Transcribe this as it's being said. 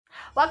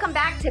Welcome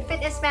back to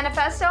Fitness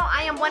Manifesto.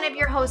 I am one of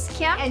your hosts,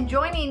 Kim, and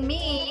joining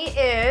me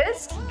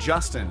is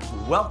Justin.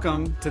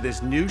 Welcome to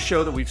this new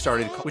show that we've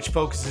started, which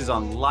focuses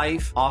on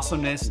life,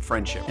 awesomeness, and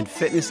friendship, and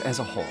fitness as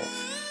a whole.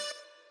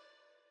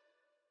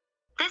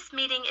 This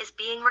meeting is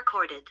being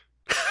recorded.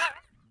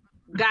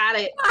 Got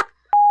it.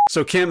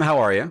 So Kim, how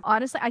are you?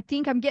 Honestly, I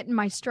think I'm getting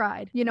my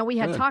stride. You know, we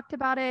had Good. talked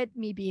about it,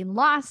 me being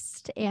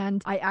lost,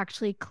 and I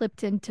actually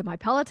clipped into my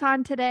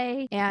Peloton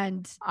today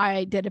and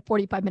I did a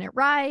 45-minute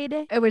ride.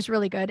 It was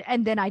really good.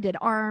 And then I did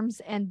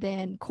arms and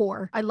then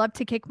core. I love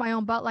to kick my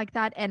own butt like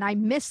that. And I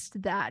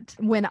missed that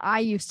when I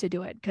used to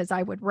do it because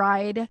I would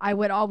ride. I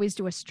would always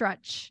do a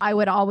stretch. I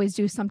would always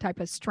do some type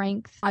of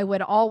strength. I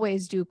would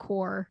always do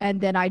core and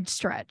then I'd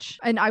stretch.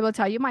 And I will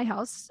tell you, my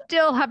house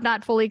still have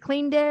not fully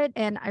cleaned it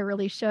and I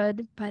really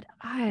should, but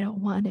I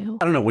don't want to.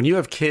 I don't know. When you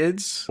have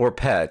kids or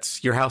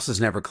pets, your house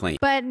is never clean.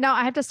 But no,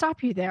 I have to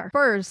stop you there.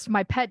 First,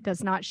 my pet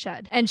does not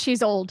shed and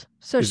she's old.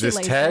 So Is she this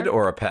lays Ted there.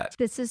 or a pet?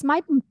 This is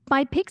my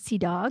pixie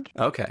dog.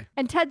 Okay.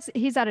 And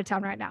he's out of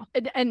town right now.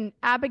 And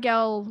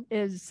Abigail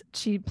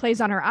she plays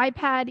on her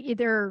iPad,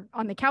 either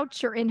on the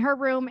couch or in her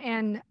room.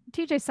 And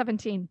TJ's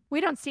 17. We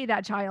don't see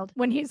that child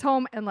when he's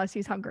home unless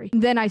he's hungry.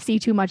 Then I see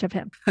too much of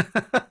him.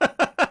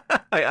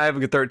 I have a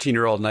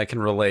 13-year-old and I can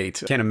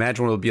relate. Can't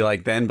imagine what it would be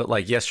like then, but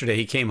like yesterday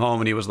he came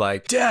home and he was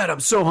like, Dad, I'm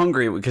so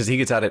hungry, because he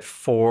gets out at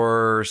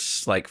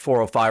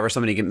 4:05 or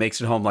something. He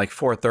makes it home like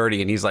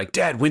 4:30 and he's like,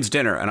 Dad, when's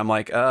dinner? And I'm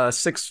like,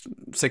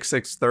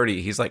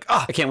 6:30. He's like,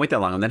 I can't wait that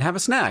long. And then have a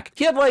snack.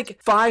 He had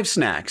like 5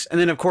 snacks. And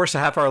then of course a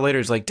half hour later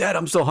he's like, Dad,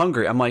 I'm still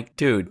hungry. I'm like,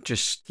 dude,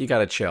 you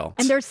gotta chill.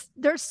 And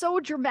they're so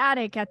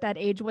dramatic at that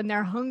age when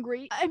they're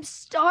hungry. I'm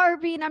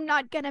starving. I'm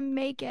not gonna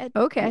make it.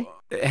 Okay.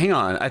 Hang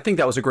on. I think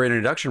that was a great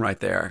introduction right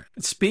there.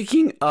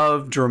 Speaking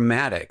of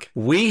dramatic,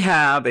 we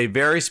have a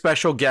very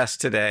special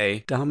guest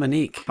today,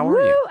 Dominique. How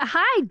are you?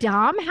 Hi,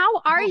 Dom.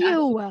 How are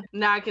you?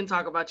 Now I can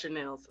talk about your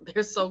nails.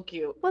 They're so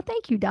cute. Well,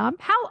 thank you, Dom.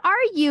 How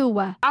are you?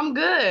 I'm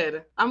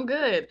good.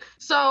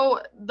 So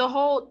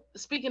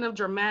speaking of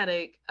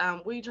dramatic,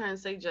 what are you trying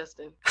to say,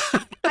 Justin?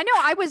 I know.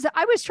 I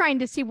was trying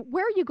to see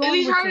where are you going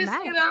Is he with trying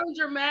dramatic? to say that I'm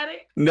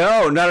dramatic?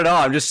 No, not at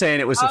all. I'm just saying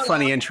it was a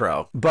funny okay.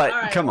 intro. But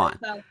All right, come on.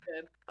 that sounds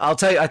good. I'll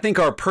tell you, I think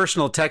our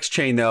personal text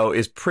chain, though,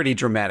 is pretty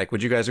dramatic.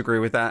 Would you guys agree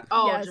with that?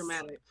 Oh, Yes.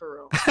 dramatic, for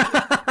real.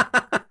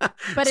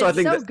 But So I it's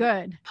think so that-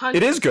 good.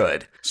 It is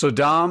good. So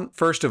Dom,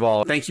 first of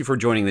all, thank you for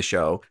joining the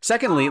show.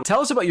 Secondly,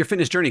 tell us about your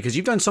fitness journey, because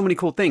you've done so many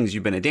cool things.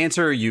 You've been a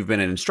dancer, you've been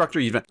an instructor,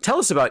 tell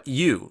us about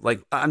you.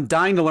 Like, I'm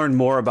dying to learn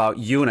more about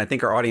you, and I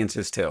think our audience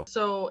is too.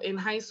 So in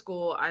high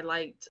school, I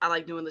liked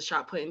doing the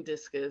shot put and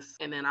discus,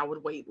 and then I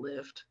would weight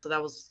lift. So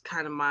that was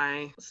kind of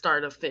my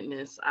start of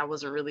fitness. I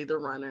wasn't really the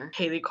runner,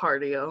 hated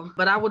cardio,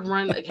 but I would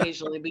run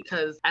occasionally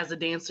because as a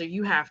dancer,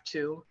 you have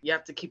to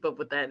keep up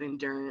with that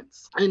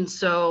endurance. And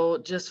so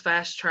just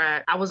fast track,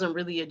 I wasn't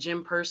really a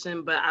gym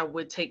person, but I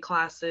would take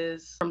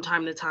classes from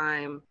time to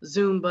time.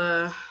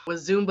 Zumba. With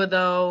Zumba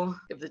though,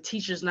 if the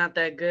teacher's not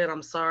that good,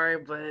 I'm sorry,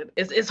 but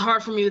it's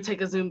hard for me to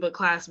take a Zumba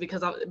class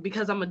because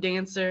I'm a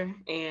dancer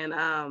and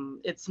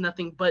it's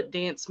nothing but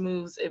dance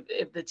moves.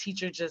 If the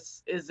teacher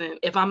just isn't,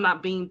 if I'm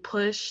not being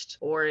pushed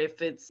or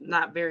if it's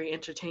not very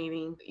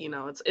entertaining,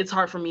 it's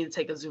hard for me to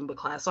take a Zumba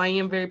class. So I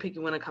am very picky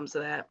when it comes to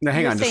that. Now,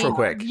 hang You're on, just real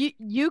saying quick.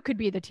 You could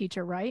be the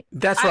teacher, right?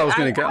 That's where I was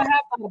going to go. I have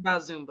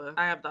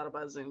thought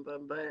about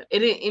Zumba, but it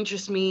didn't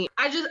interest me.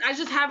 I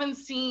just haven't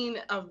seen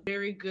a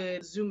very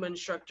good Zumba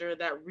instructor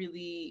that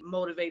really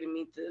motivated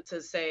me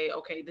to say,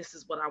 okay, this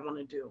is what I want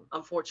to do,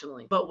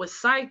 unfortunately. But with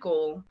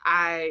cycle,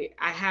 I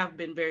have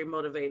been very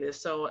motivated.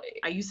 So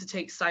I used to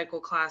take cycle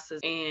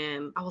classes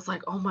and I was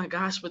like, oh my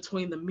gosh,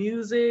 between the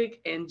music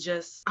and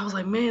I was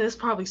like, man, it's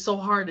probably so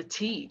hard to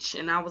teach.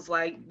 And I was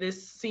like,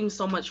 this seems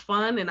so much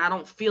fun and I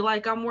don't feel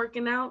like I'm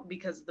working out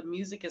because the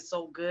music is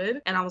so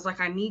good. And I was like,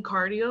 I need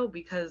cardio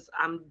because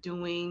I'm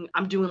doing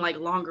like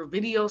longer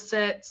video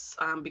sets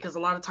because a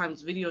lot of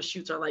times video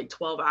shoots are like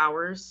 12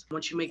 hours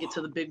once you make it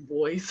to the big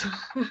boys.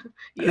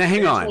 Now,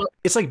 hang on.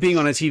 It's like being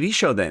on a TV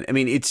show then. I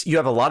mean, you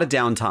have a lot of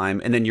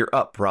downtime and then you're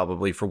up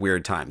probably for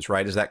weird times,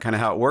 right? Is that kind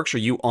of how it works? Or are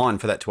you on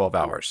for that 12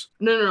 hours?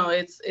 No.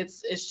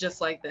 It's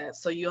just like that.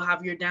 So you'll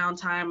have your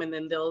downtime and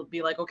then they'll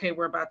be like, okay,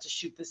 we're about to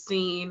shoot the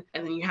scene.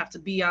 And then you have to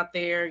be out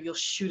there. You'll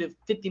shoot it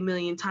 50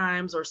 million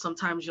times, or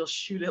sometimes you'll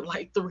shoot it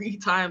like 3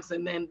 times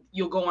and then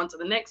you'll go on to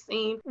the next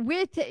scene.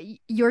 With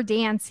your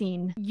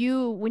dancing,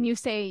 when you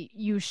say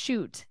you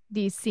shoot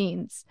these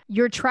scenes,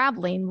 you're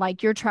traveling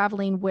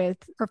with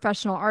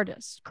professional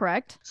artists,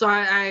 correct? So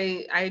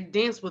I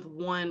dance with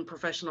one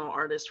professional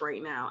artist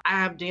right now. I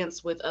have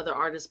danced with other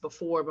artists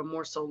before, but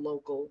more so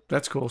local.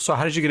 That's cool. So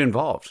how did you get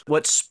involved?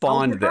 What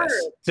spawned this?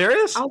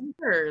 Serious? I was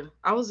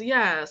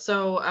referred.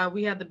 So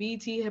we had the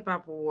BET Hip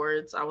Hop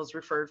Awards. I was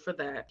referred for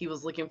that. He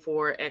was looking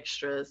for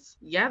extras.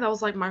 Yeah, that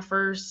was like my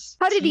first.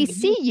 How did he TV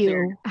see you?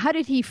 experience. How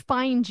did he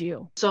find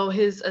you? So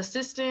his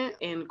assistant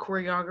and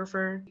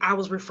choreographer, I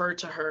was referred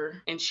to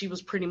her and she she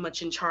was pretty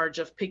much in charge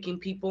of picking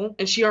people,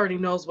 and she already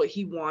knows what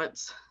he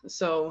wants.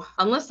 So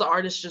unless the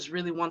artist just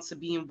really wants to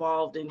be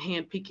involved in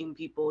hand picking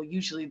people,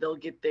 usually they'll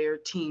get their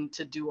team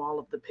to do all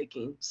of the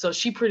picking. So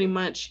she pretty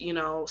much,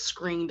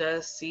 screened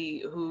us,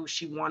 see who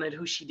she wanted,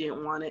 who she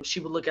didn't want it. She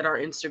would look at our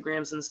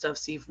Instagrams and stuff,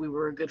 see if we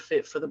were a good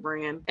fit for the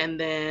brand. And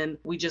then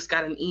we just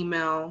got an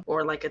email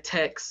or like a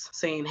text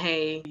saying,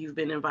 hey, you've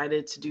been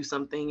invited to do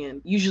something.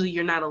 And usually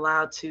you're not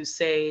allowed to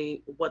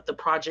say what the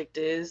project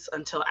is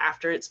until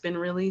after it's been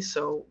released.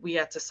 So we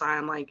had to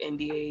sign like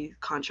NDA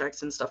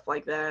contracts and stuff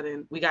like that.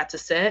 And we got to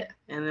set,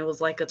 and it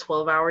was like a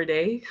 12-hour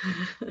day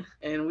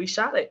and we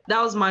shot it.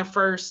 That was my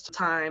first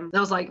time. That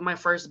was like my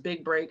first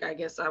big break, I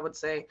guess I would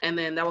say. And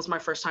then that was my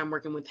first time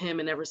working with him.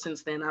 And ever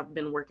since then, I've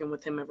been working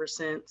with him ever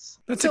since.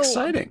 That's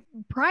exciting.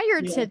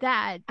 Prior to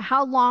that,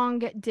 how long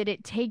did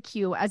it take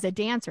you as a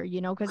dancer?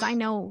 Because I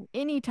know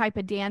any type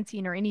of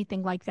dancing or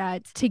anything like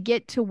that to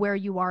get to where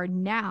you are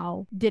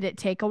now, did it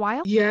take a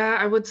while? Yeah,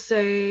 I would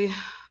say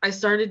I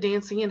started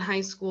dancing in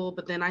high school,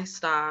 but then I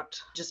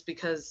stopped just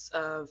because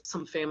of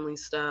some family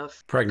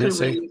stuff. Pregnancy?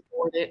 Couldn't really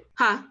afford it.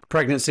 Huh?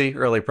 Pregnancy,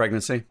 early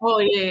pregnancy. Oh,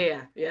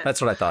 yeah. That's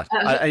what I thought.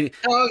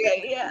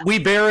 Okay, yeah. We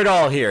bear it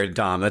all here,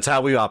 Dom. That's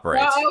how we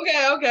operate.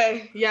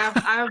 Okay. Yeah,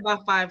 I have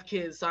about 5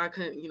 kids, so I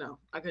couldn't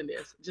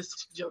dance.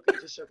 Just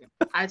joking.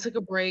 I took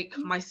a break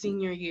my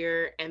senior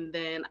year, and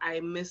then I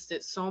missed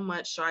it so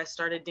much, so I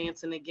started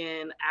dancing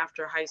again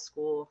after high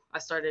school. I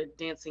started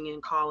dancing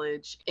in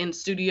college in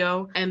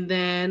studio, and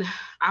then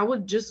I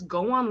would just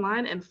go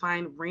online and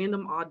find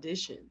random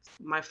auditions.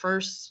 My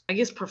first, I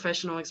guess,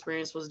 professional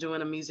experience was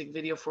doing a music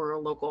video for a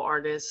local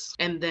artist.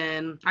 And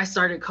then I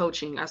started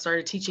coaching. I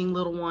started teaching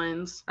little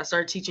ones. I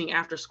started teaching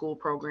after school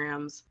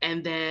programs.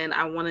 And then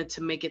I wanted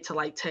to make it to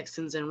like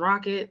Texans and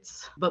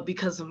Rockets. But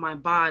because of my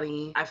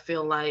body, I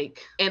feel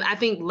like, and I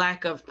think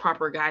lack of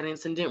proper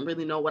guidance and didn't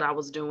really know what I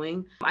was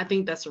doing. I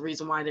think that's the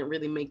reason why I didn't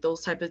really make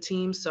those type of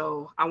teams.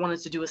 So I wanted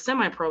to do a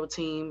semi-pro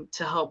team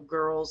to help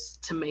girls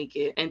to make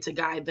it and to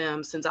guide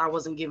them, since I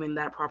wasn't given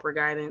that proper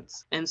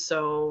guidance. And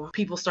so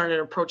people started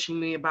approaching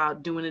me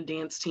about doing a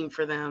dance team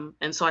for them.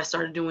 And so I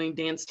started doing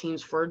dance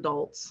teams for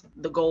adults.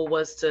 The goal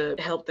was to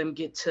help them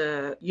get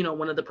to,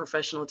 one of the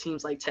professional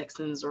teams like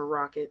Texans or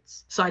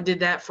Rockets. So I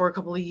did that for a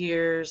couple of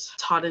years,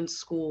 taught in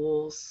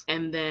schools,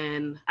 and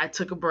then I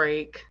took a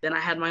break. Then I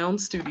had my own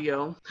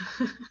studio.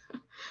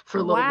 For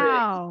a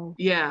little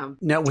bit. Yeah.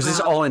 Now, was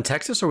this all in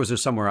Texas or was there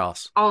somewhere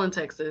else? All in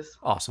Texas.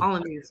 Awesome. All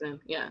in Houston.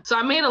 Yeah. So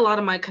I made a lot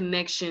of my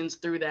connections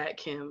through that,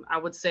 Kim. I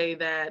would say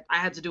that I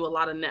had to do a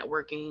lot of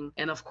networking.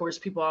 And of course,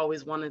 people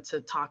always wanted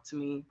to talk to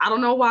me. I don't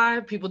know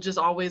why. People just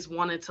always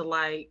wanted to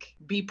like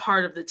be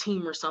part of the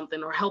team or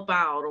something, or help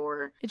out,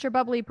 or. It's your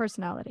bubbly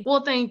personality.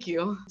 Well, thank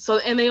you. So,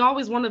 and they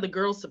always wanted the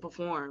girls to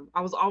perform. I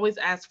was always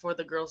asked for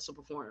the girls to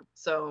perform.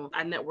 So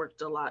I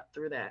networked a lot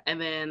through that. And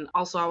then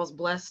also I was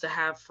blessed to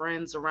have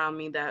friends around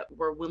me that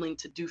were willing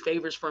to do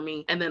favors for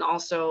me. And then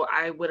also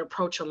I would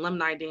approach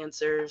alumni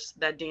dancers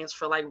that dance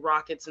for like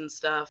Rockets and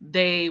stuff.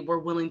 They were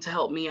willing to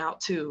help me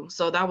out too.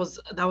 So that was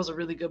a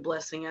really good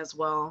blessing as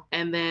well.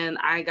 And then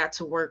I got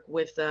to work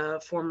with a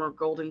former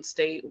Golden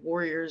State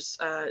Warriors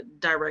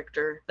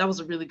director. That was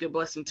a really good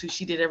blessing too.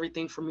 She did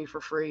everything for me for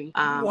free.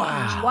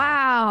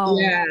 Wow.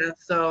 Yeah.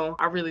 So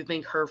I really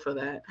thank her for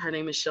that. Her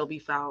name is Shelby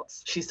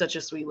Fouts. She's such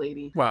a sweet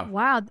lady.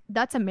 Wow.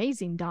 That's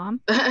amazing, Dom.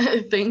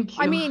 Thank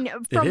you. I mean,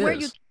 from where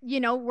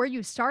where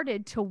you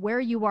started to where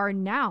you are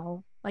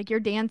now, like you're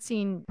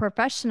dancing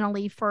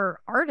professionally for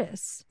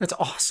artists. That's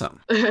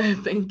awesome.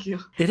 Thank you.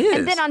 It is.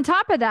 And then on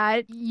top of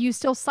that, you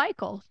still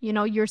cycle.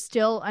 You're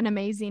still an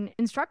amazing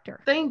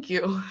instructor. Thank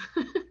you.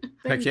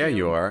 Heck yeah,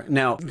 you are.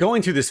 Now,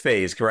 going through this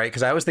phase, right?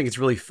 Because I always think it's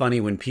really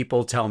funny when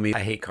people tell me I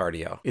hate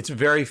cardio. It's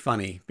very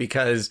funny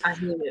because I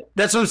hate it.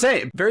 That's what I'm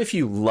saying. Very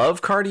few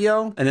love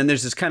cardio. And then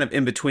there's this kind of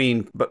in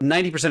between, but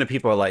 90% of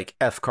people are like,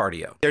 F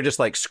cardio. They're just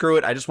like, screw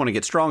it. I just want to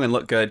get strong and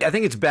look good. I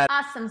think it's bad.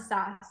 Awesome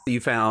sauce. You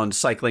found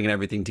cycling and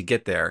everything to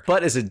get there.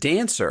 But as a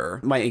dancer,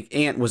 my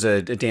aunt was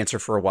a dancer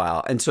for a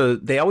while. And so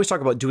they always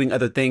talk about doing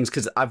other things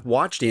because I've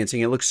watched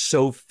dancing. It looks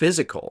so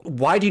physical.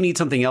 Why do you need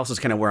something else is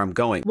kind of where I'm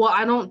going. Well,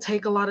 I don't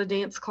take a lot of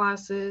dance classes.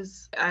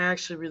 I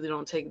actually really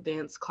don't take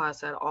dance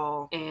class at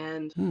all.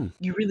 And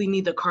you really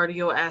need the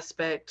cardio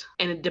aspect.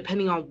 And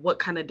depending on what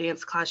kind of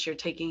dance class you're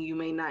taking, you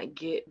may not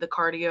get the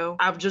cardio.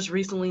 I've just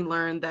recently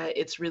learned that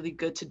it's really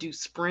good to do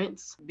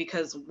sprints,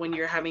 because when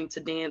you're having to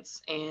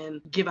dance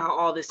and give out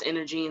all this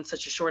energy in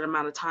such a short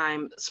amount of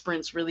time,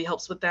 sprints really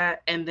helps with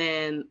that. And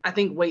then I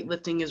think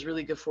weightlifting is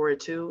really good for it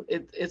too.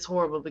 It's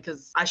horrible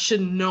because I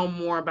should know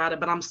more about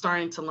it, but I'm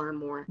starting to learn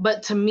more.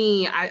 But to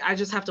me, I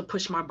just have to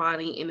push my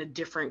body in a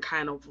different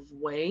kind of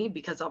way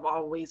because I've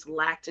always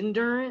lacked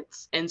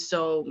endurance. And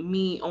so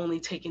me only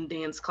taking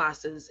dance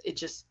classes, it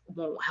just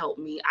won't help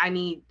me. I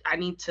need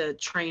to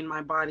train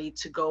my body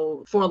to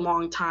go for a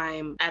long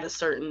time at a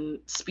certain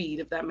speed,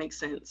 if that makes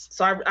sense.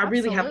 So I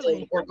really have to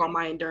Absolutely. work on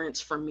my endurance.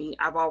 For me,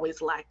 I've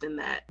always lacked in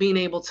that. Being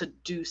able to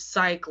do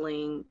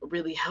cycling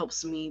really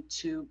helps me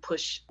to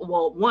push.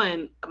 Well,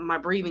 one, my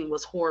breathing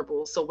was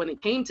horrible. So when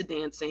it came to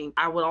dancing,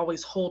 I would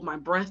always hold my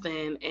breath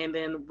in, and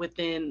then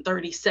within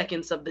 30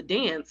 seconds of the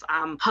dance,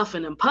 I'm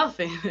huffing and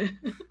puffing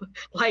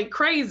like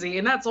crazy.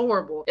 And that's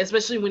horrible,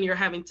 especially when you're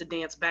having to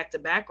dance back to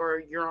back or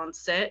you're on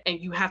set and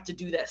you have to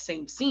do that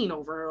same scene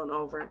over and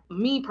over.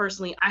 Me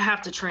personally, I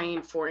have to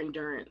train for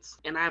endurance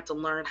and I have to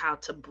learn how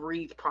to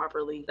breathe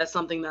properly. That's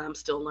something that I'm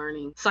still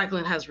learning.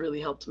 Cycling has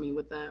really helped me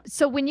with that.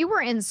 So when you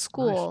were in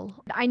school,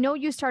 I know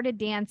you started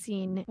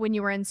dancing when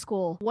you were in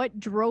school. What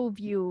drove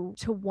you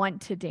to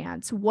want to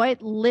dance?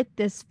 What lit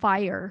this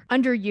fire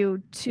under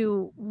you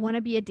to want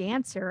to be a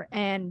dancer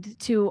and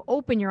to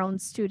open your own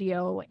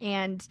studio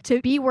and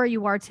to be where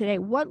you are today?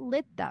 What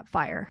lit that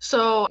fire?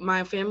 So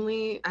my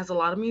family has a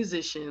lot of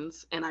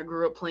musicians and I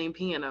grew up playing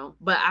piano,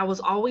 but I was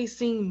always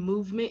seeing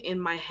movement in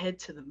my head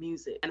to the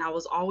music. And I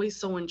was always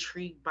so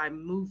intrigued by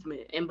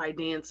movement and by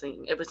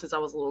dancing ever since I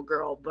was a little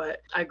girl.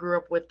 But I grew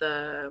up with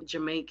a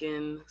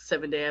Jamaican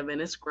Seventh-day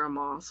Adventist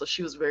grandma, so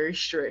she was very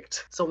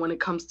strict. So when it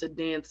comes to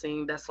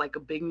dancing, that's like a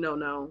big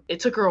no-no. It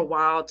took her a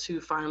while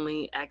to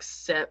finally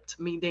accept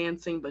me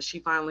dancing, but she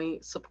finally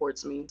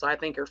supports me. So I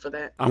thank her for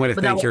that. I'm going to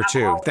But thank that- her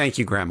too. Thank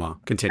you, Grandma.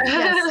 Continue.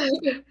 Yes.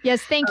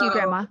 Yes, thank you,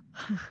 Grandma.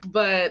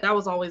 But that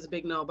was always a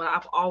big no. But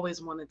I've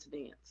always wanted to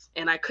dance.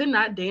 And I could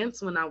not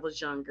dance when I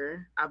was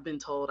younger. I've been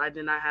told I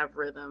did not have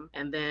rhythm.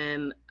 And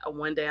then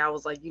one day I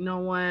was like, you know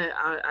what?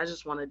 I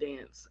just want to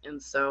dance.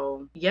 And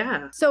so,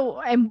 yeah.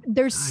 So, and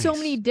there's so Nice.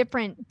 many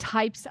different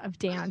types of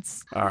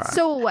dance. All right.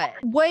 So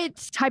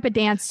what type of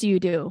dance do you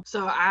do?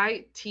 So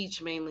I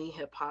teach mainly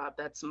hip hop.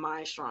 That's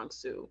my strong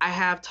suit. I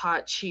have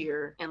taught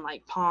cheer and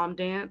like palm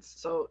dance.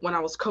 So when I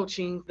was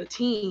coaching the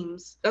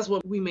teams, that's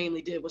what we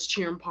mainly did was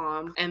cheer and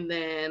palm. And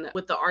then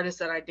with the artists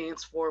that I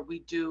dance for, we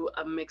do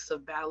a mix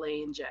of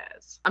ballet and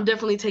jazz. I'm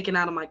definitely taken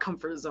out of my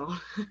comfort zone.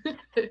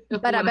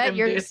 But I bet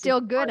you're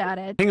still good at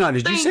it. Hang on.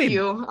 Did you Thank say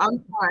you. I'm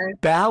fine.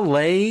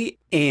 ballet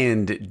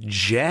and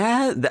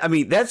jazz? I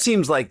mean, that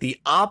seems like the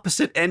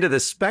opposite end of the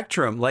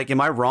spectrum. Like,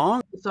 am I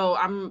wrong? So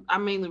I'm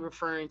mainly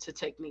referring to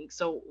technique.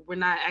 So we're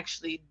not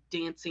actually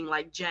dancing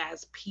like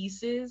jazz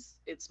pieces.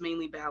 It's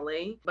mainly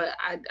ballet. But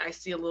I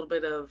see a little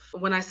bit of,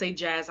 when I say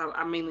jazz,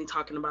 I'm mainly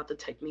talking about the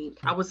technique.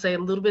 I would say a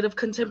little bit of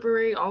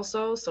contemporary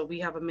also. So we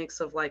have a mix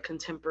of like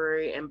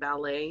contemporary and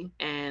ballet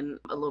and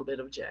a little bit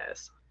of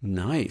jazz.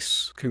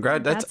 Nice.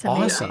 Congrats. That's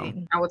amazing.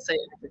 awesome. I would say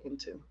African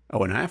too.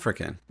 Oh, an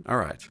African. All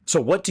right.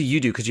 So what do you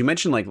do? Because you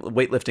mentioned like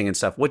weightlifting and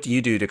stuff. What do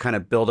you do to kind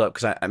of build up?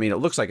 Because I mean, it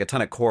looks like a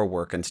ton of core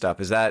work and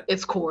stuff. Is that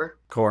It's core.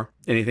 core?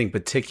 Anything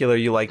particular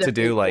you like to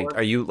do? Definitely Like, core.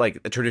 are you like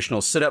a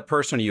traditional sit-up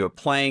person? Are you a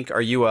plank?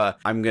 Are you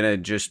I'm going to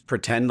just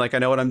pretend like I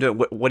know what I'm doing?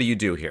 What do you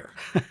do here?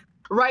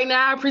 Right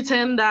now, I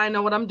pretend that I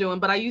know what I'm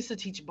doing, but I used to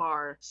teach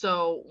bar.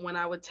 So when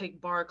I would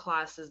take bar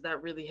classes,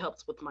 that really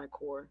helps with my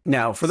core.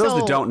 Now, for those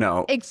that So, don't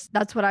know,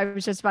 That's what I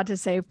was just about to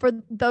say. For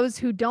those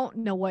who don't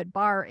know what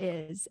bar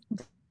is,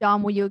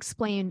 Dom, will you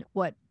explain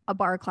what a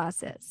bar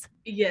class is?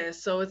 Yeah,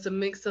 so it's a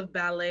mix of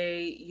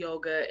ballet,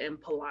 yoga, and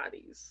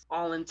Pilates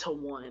all into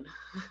one.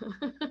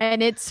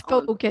 And its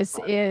On focus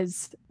Pilates.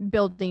 is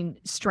building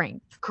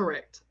strength.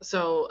 Correct.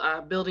 So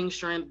building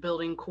strength,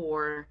 building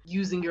core,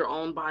 using your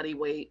own body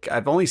weight.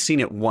 I've only seen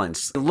it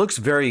once. It looks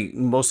very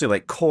mostly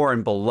like core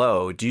and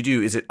below.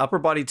 Is it upper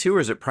body too, or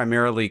is it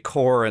primarily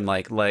core and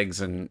like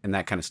legs and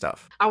that kind of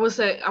stuff? I would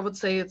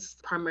say it's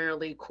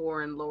primarily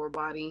core and lower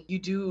body. You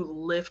do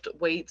lift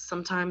weights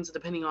sometimes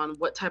depending on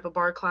what type of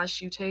bar class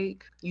you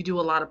take. You do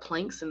a lot of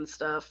planks and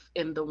stuff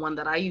in the one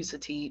that I used to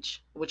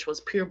teach, which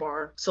was pure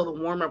bar. So the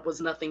warm up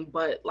was nothing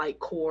but like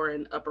core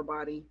and upper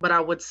body. But I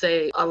would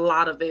say a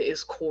lot of it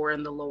is core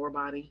and the lower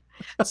body.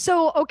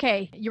 So,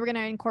 okay, you were going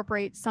to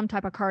incorporate some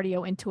type of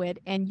cardio into it,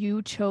 and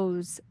you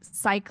chose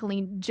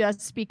cycling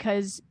just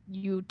because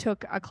you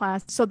took a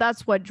class. So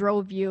that's what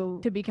drove you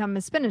to become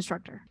a spin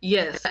instructor.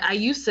 Yes, I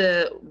used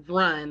to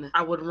run.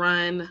 I would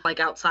run like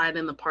outside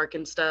in the park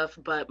and stuff,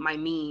 but my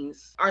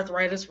knees,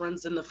 arthritis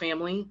runs in the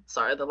family.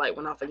 Sorry, the light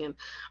went off again.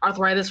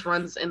 Arthritis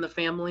runs in the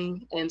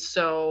family. And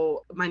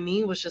so my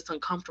knee was just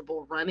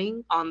uncomfortable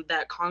running on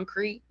that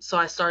concrete. So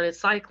I started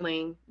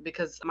cycling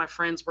because my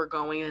friends were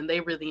going and they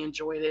really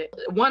enjoyed it.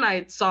 One,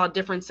 I saw a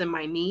difference in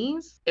my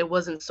knees. It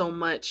wasn't so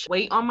much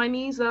weight on my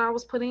knees that I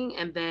was putting.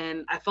 And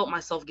then I felt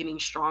myself getting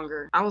stronger.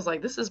 I was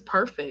like, this is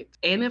perfect.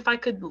 And if I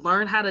could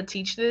learn how to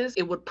teach this,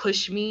 it would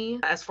push me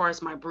as far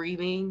as my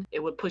breathing.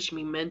 It would push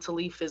me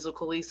mentally,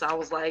 physically. So I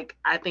was like,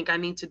 I think I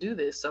need to do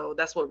this. So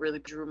that's what really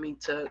drew me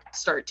to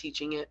start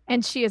teaching it.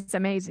 And she is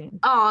amazing.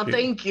 Oh, Yeah.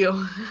 thank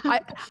you.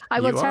 I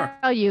will You are.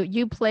 tell you,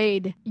 you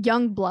played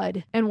Young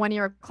Blood in one of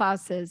your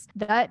classes.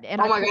 And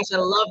Oh my gosh, I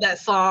love that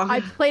song. I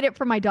played it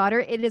for my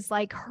daughter. It is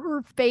like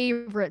her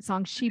favorite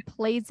song. She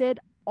plays it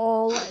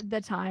all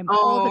the time. Oh,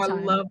 all the I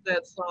time. love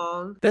that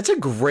song. That's a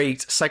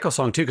great cycle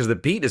song too, because the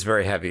beat is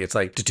very heavy. It's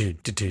like, "Du-dun,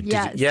 du-dun, du-dun."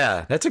 Yes.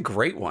 Yeah, that's a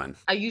great one.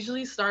 I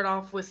usually start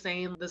off with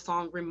saying the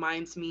song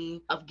reminds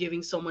me of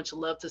giving so much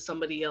love to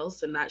somebody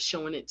else and not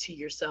showing it to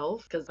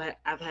yourself, because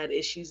I've had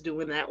issues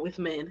doing that with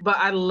men. But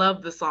I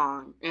love the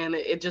song, and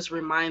it just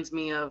reminds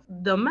me of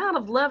the amount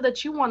of love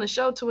that you want to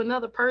show to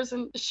another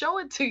person. Show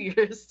it to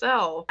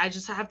yourself. I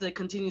just have to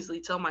continuously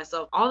tell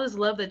myself all this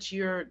love that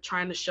you're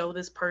trying to show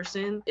this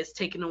person is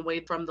taken away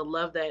from the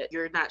love that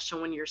you're not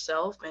showing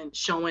yourself, and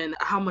showing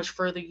how much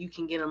further you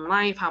can get in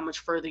life, how much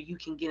further you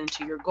can get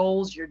into your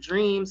goals, your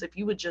dreams, if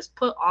you would just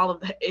put all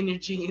of that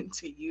energy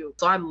into you.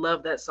 So I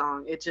love that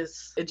song. It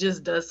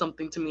just does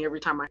something to me every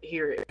time I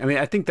hear it. I mean,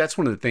 I think that's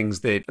one of the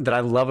things that I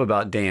love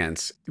about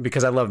dance,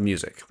 because I love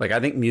music. Like, I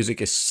think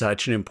music is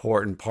such an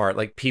important part.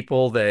 Like,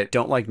 people that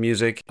don't like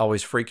music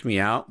always freak me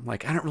out.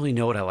 Like, I don't really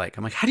know what I like.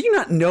 I'm like, how do you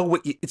not know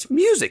what it's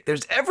music?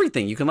 There's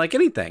everything. You can like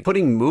anything.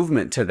 Putting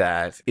movement to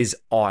that is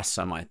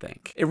awesome, I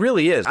think. It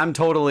really is. I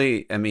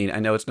mean, I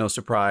know it's no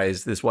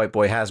surprise this white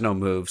boy has no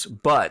moves,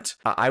 but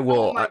I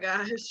will. Oh my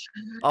gosh.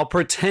 I'll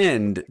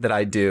pretend that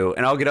I do,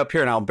 and I'll get up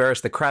here and I'll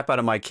embarrass the crap out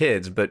of my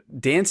kids. But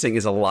dancing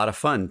is a lot of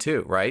fun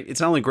too, right?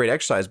 It's not only great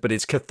exercise, but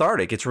it's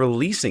cathartic. It's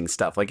releasing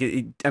stuff. Like,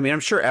 I mean, I'm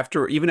sure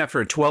even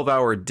after a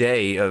 12-hour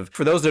day of,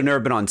 for those that have never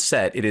been on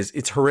set,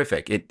 it's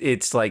horrific.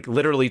 It's like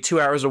literally 2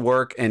 hours of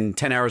work and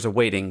 10 hours of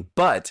waiting.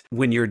 But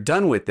when you're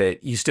done with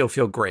it, you still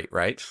feel great,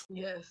 right?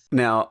 Yes.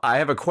 Now, I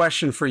have a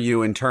question for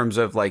you in terms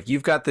of, like,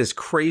 you've got this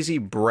crazy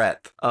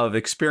breadth of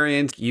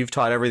experience. You've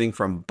taught everything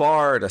from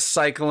bar to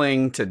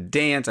cycling to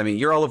dance. I mean,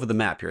 you're all over the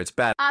map here. It's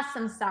bad.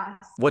 Awesome sauce.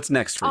 What's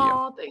next for you?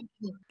 Oh, thank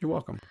you. You're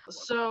welcome.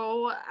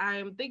 So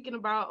I'm thinking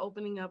about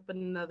opening up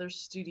another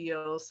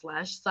studio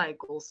 /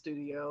 cycle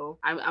studio.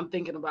 I'm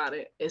thinking about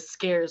it. It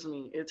scares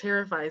me. It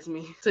terrifies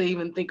me to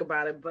even think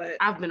about it, but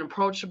I've been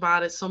approached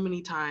about it so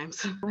many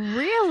times.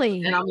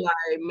 Really? And I'm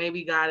like,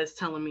 maybe God is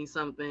telling me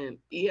something.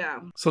 Yeah.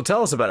 So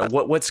tell us about it.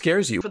 What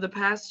scares you? For the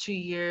past 2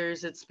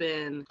 years, it's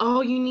been,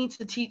 oh, you need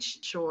to teach,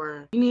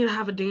 sure. You need to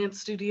have a dance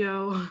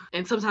studio.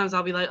 And sometimes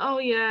I'll be like, oh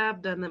yeah,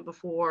 I've done that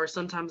before.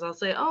 Sometimes I'll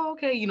say, oh,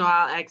 okay.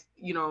 I'll act,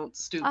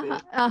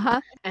 stupid.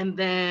 And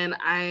then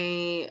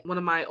one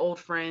of my old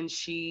friends,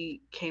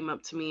 she came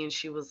up to me and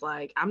she was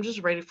like, I'm just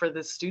ready for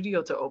this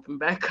studio to open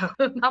back up.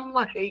 And I'm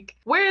like,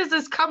 where is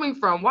this coming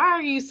from? Why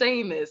are you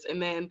saying this?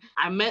 And then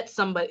I met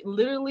somebody,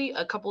 literally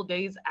a couple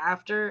days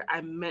after,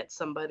 I met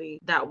somebody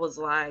that was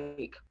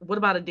like, what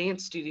about a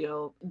dance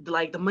studio?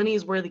 Like, the money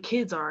is where the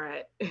kids are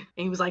at. And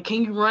he was like,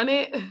 can you run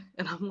it?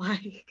 And I'm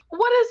like,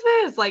 what is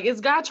this? Like,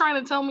 is God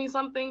trying to tell me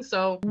something?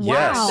 So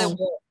Yes. I said,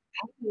 well,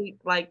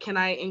 like, can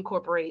I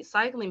incorporate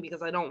cycling,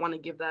 because I don't want to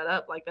give that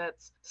up. Like,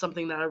 that's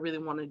something that I really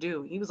want to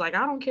do. He was like,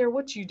 I don't care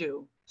what you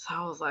do. So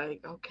I was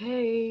like,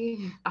 okay.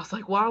 I was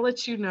like, well, I'll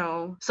let you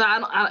know. So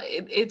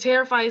it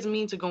terrifies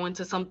me to go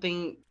into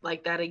something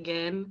like that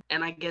again,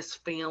 and I guess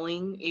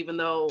failing, even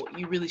though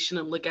you really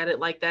shouldn't look at it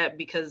like that,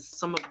 because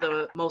some of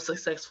the most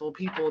successful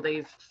people,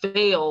 they've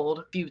failed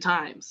a few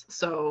times.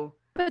 So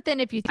But then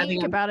if you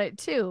think about it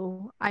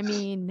too, I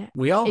mean,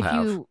 We all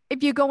have.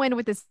 If you go in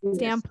with the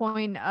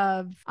standpoint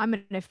of I'm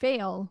going to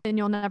fail, then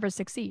you'll never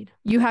succeed.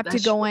 You have to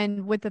go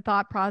in with the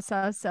thought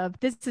process of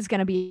this is going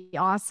to be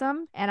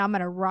awesome and I'm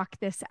going to rock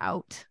this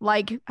out.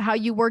 Like how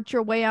you worked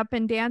your way up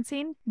in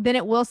dancing, then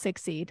it will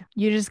succeed.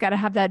 You just got to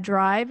have that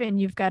drive and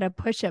you've got to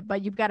push it,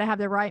 but you've got to have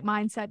the right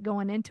mindset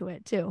going into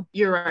it too.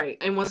 You're right.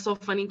 And what's so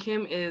funny,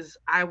 Kim, is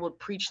I would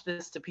preach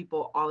this to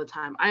people all the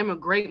time. I am a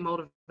great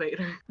motivator.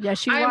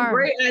 Yes, you are. I am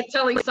great at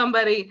telling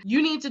somebody,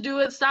 you need to do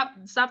it. Stop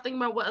thinking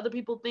about what other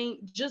people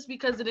think. Just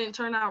because it didn't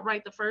turn out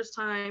right the first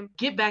time,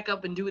 get back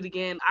up and do it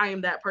again. I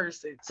am that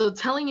person. So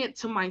telling it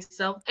to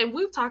myself, and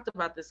we've talked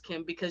about this,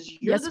 Kim, because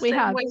you're the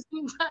same way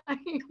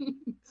sometimes.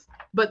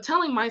 But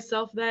telling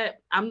myself that,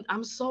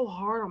 I'm so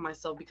hard on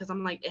myself because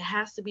I'm like, it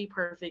has to be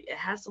perfect. It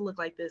has to look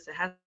like this. It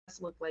has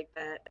to look like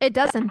that. It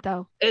doesn't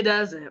though. It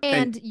doesn't.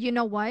 And you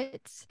know what?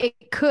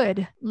 It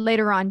could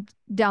later on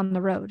down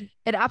the road.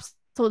 It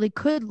absolutely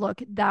could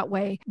look that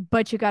way,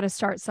 but you got to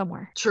start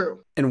somewhere.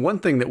 True. And one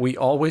thing that we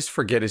always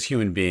forget as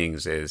human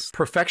beings is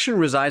perfection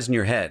resides in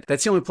your head.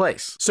 That's the only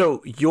place.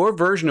 So your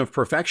version of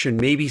perfection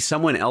may be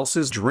someone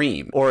else's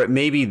dream, or it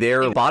may be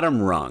their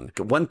bottom rung.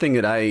 One thing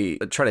that I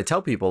try to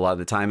tell people a lot of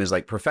the time is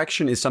like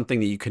perfection is something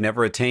that you can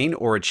never attain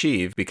or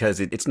achieve because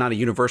it's not a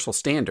universal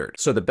standard.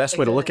 So the best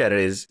way to look at it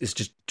is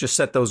just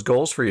set those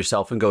goals for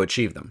yourself and go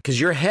achieve them. Because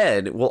your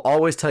head will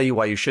always tell you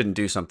why you shouldn't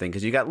do something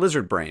because you got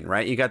lizard brain,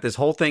 right? You got this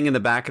whole thing in the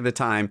back of the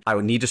time. I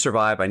would need to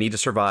survive. I need to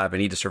survive. I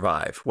need to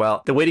survive.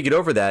 Well, the way to get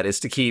over that is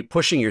to keep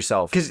pushing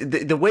yourself. Because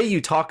the way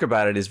you talk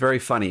about it is very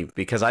funny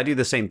because I do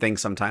the same thing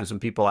sometimes when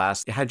people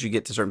ask, how'd you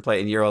get to a certain place?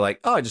 And you're like,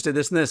 oh, I just did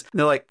this and this. And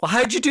they're like, well,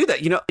 how'd you do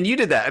that? You know, and you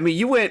did that. I mean,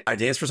 you went, I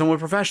danced for someone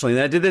professionally and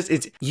then I did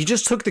this. You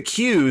just took the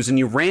cues and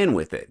you ran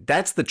with it.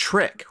 That's the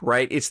trick,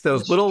 right? It's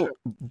those little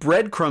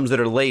breadcrumbs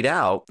that are laid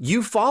out.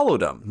 You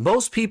followed them.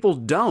 Most people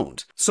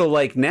don't. So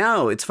like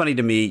now it's funny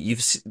to me,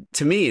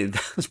 to me,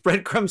 those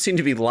breadcrumbs seem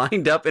to be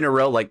lined up in a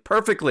row like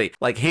perfectly.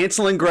 Like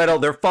Hansel and Gretel,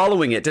 they're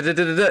following it.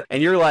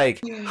 And you're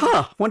like,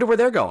 huh, wonder where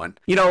they're going.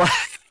 You know,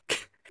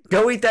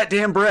 go eat that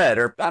damn bread,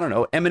 or I don't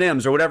know,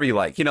 M&Ms or whatever you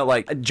like. You know,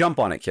 like jump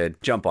on it, kid.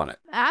 Jump on it.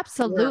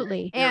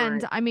 Absolutely. You're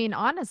And right. I mean,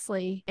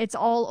 honestly, it's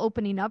all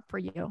opening up for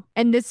you.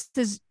 And this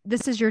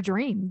is your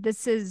dream.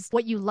 This is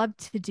what you love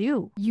to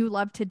do. You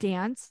love to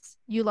dance.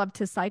 You love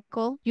to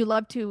cycle. You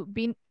love to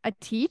be a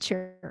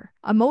teacher,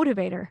 a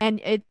motivator. And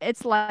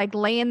it's like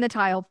laying the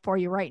tile for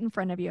you right in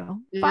front of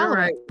you. You're Follow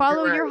right. it.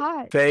 Follow You're your right.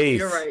 heart. Faith.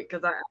 You're right,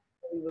 because I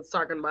was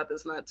talking about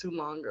this not too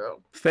long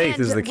ago. Faith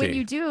And is the key. when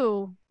you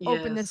do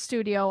open the Yes.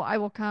 studio, I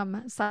will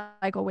come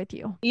cycle with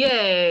you.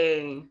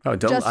 Yay. Oh,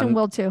 Justin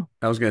will too.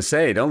 I was going to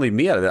say, don't leave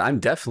me out of that. I'm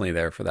definitely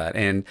there for that.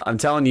 And I'm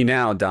telling you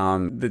now,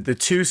 Dom, the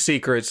two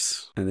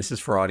secrets, and this is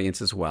for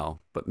audience as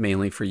well, but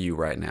mainly for you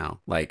right now,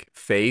 like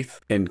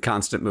faith and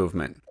constant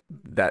movement.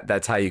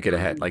 That's how you get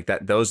ahead. Like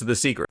that, those are the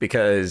secret,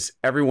 because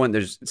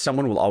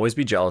someone will always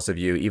be jealous of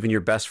you, even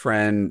your best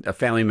friend, a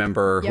family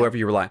member, Yep. whoever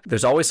you rely on.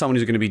 There's always someone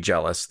who's going to be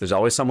jealous. There's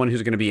always someone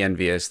who's going to be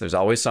envious. There's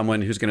always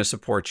someone who's going to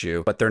support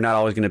you, but they're not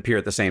always going to appear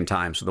at the same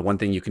time. So the one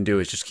thing you can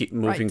do is just keep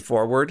moving Right.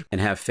 forward and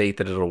have faith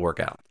that it'll work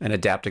out, and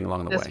adapting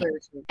along the That's way. very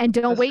true. And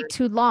don't That's wait right.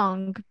 too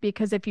long,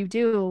 because if you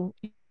do,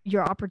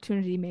 your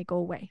opportunity may go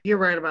away. You're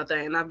right about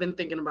that, and I've been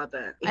thinking about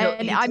that.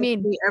 And He I texts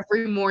mean- me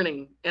every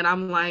morning, and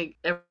I'm like,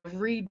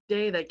 every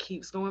day that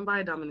keeps going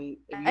by,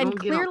 Dominique. If you And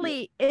don't get on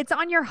clearly it's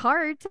on your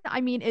heart.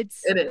 I mean, it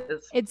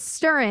is. it's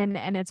stirring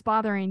and it's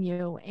bothering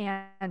you,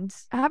 and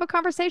have a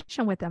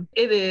conversation with him.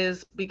 It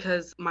is,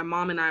 because my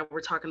mom and I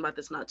were talking about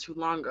this not too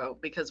long ago,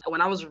 because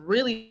when I was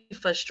really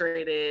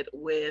frustrated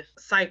with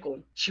Cycle,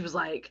 she was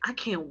like, I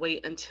can't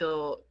wait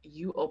until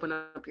you open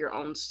up your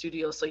own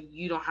studio so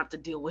you don't have to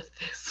deal with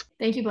this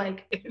Thank you,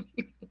 Blake. anymore.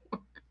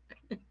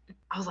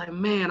 I was like,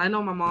 man, I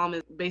know my mom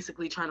is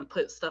basically trying to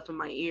put stuff in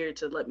my ear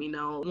to let me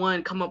know,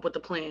 one, come up with a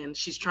plan.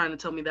 She's trying to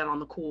tell me that on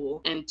the cool.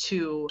 And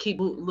two, keep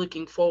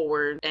looking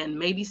forward and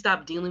maybe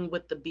stop dealing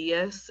with the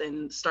BS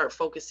and start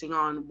focusing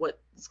on what's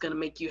going to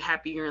make you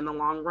happier in the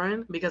long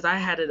run. Because I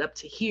had it up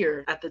to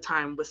here at the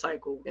time with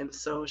Cycle. And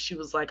so she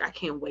was like, I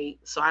can't wait.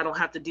 So I don't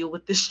have to deal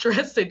with this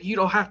stress, and you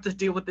don't have to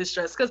deal with this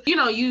stress. Because, you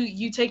know,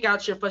 you take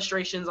out your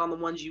frustrations on the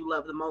ones you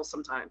love the most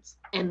sometimes.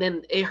 And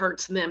then it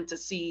hurts them to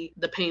see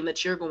the pain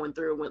that you're going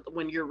through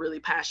when you're really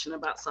passionate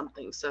about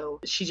something. So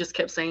she just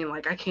kept saying,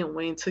 like, I can't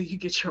wait until you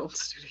get your own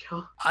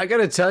studio. I got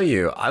to tell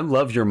you, I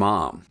love your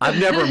mom. I've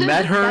never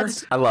met her.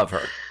 That's- I love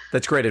her.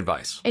 That's great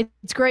advice.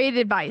 It's great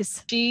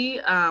advice. She,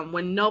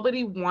 when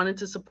nobody wanted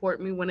to support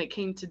me when it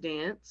came to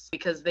dance,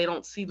 because they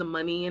don't see the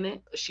money in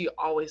it, she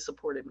always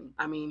supported me.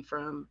 I mean,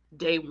 from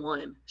day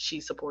one,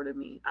 she supported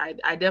me.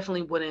 I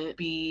definitely wouldn't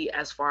be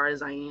as far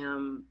as I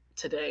am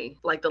today.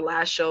 Like the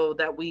last show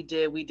that we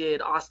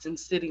did Austin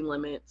City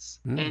Limits,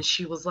 and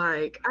she was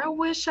like, I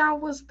wish I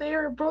was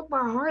there. It broke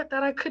my heart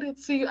that I couldn't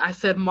see you. I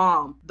said,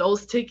 Mom,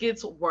 those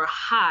tickets were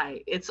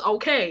high. It's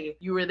okay.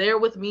 You were there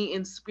with me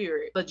in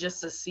spirit. But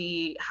just to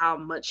see how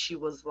much she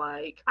was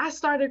like, I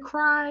started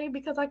crying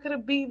because I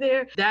couldn't be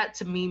there. That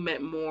to me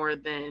meant more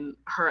than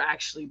her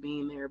actually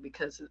being there,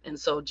 and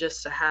so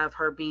just to have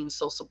her being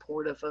so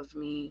supportive of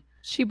me,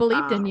 She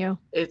believed in you.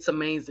 it's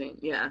amazing.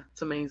 Yeah,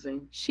 it's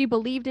amazing. She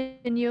believed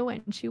in you,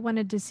 and she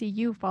wanted to see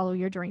you follow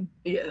your dream.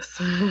 Yes.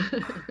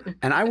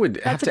 And I would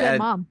have That's a to good add,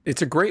 mom.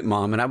 it's a great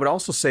mom. And I would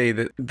also say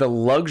that the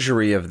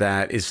luxury of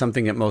that is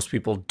something that most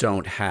people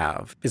don't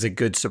have, is a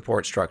good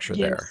support structure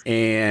there. Yes.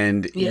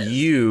 And Yes.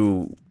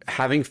 you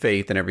having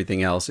faith and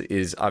everything else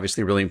is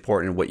obviously really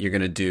important in what you're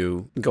going to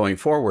do going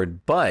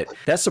forward. But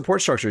that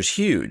support structure is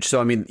huge.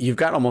 So, I mean, you've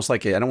got almost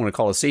like I don't want to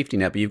call it a safety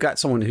net, but you've got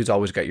someone who's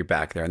always got your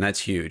back there. And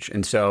that's huge.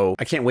 And so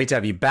I can't wait to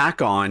have you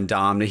back on,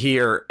 Dom, to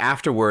hear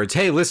afterwards,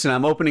 hey, listen,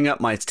 I'm opening up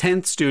my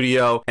 10th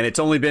studio and it's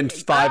only been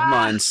 5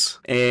 months.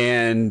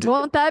 And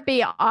Won't that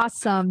be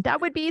awesome?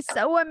 That would be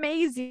so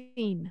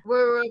amazing.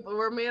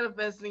 We're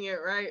manifesting it,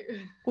 right?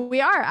 We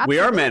are. we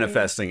are absolutely.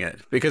 manifesting it,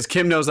 because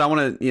Kim knows I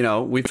want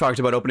to, we've talked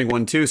about opening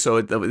one too. So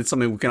it's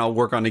something we can all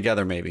work on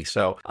together maybe.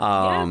 So, Yes,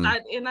 I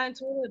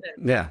told her that.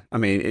 yeah, I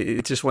mean,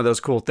 it's just one of those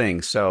cool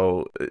things.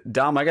 So,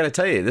 Dom, I got to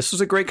tell you, this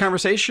was a great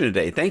conversation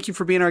today. Thank you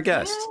for being our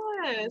guest.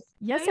 Yes.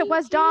 Yes, it Thank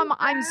was, you Dom. for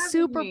I'm having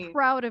super me.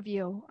 proud of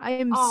you. I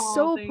am Oh,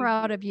 so thank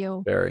proud you. of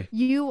you. Very.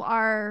 You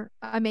are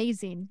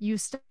amazing. You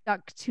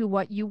stuck to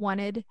what you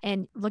wanted,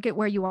 and look at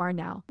where you are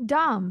now.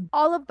 Dom,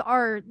 all of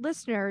our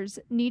listeners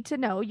need to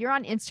know you're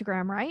on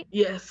Instagram, right?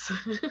 Yes.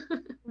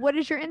 What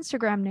is your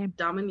Instagram name?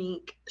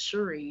 Dominique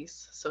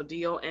Cherise. So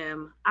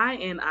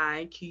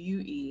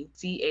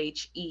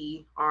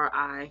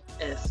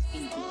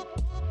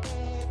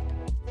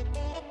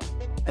DOMINIQUECHERISE.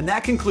 And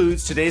that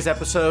concludes today's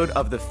episode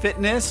of The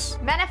Fitness.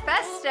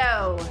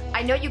 Manifesto.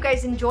 I know you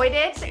guys enjoyed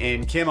it.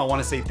 And Kim, I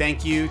want to say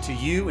thank you to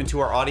you and to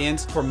our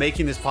audience for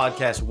making this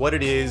podcast what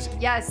it is.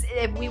 Yes,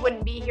 we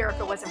wouldn't be here if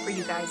it wasn't for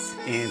you guys.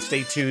 And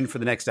stay tuned for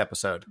the next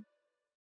episode.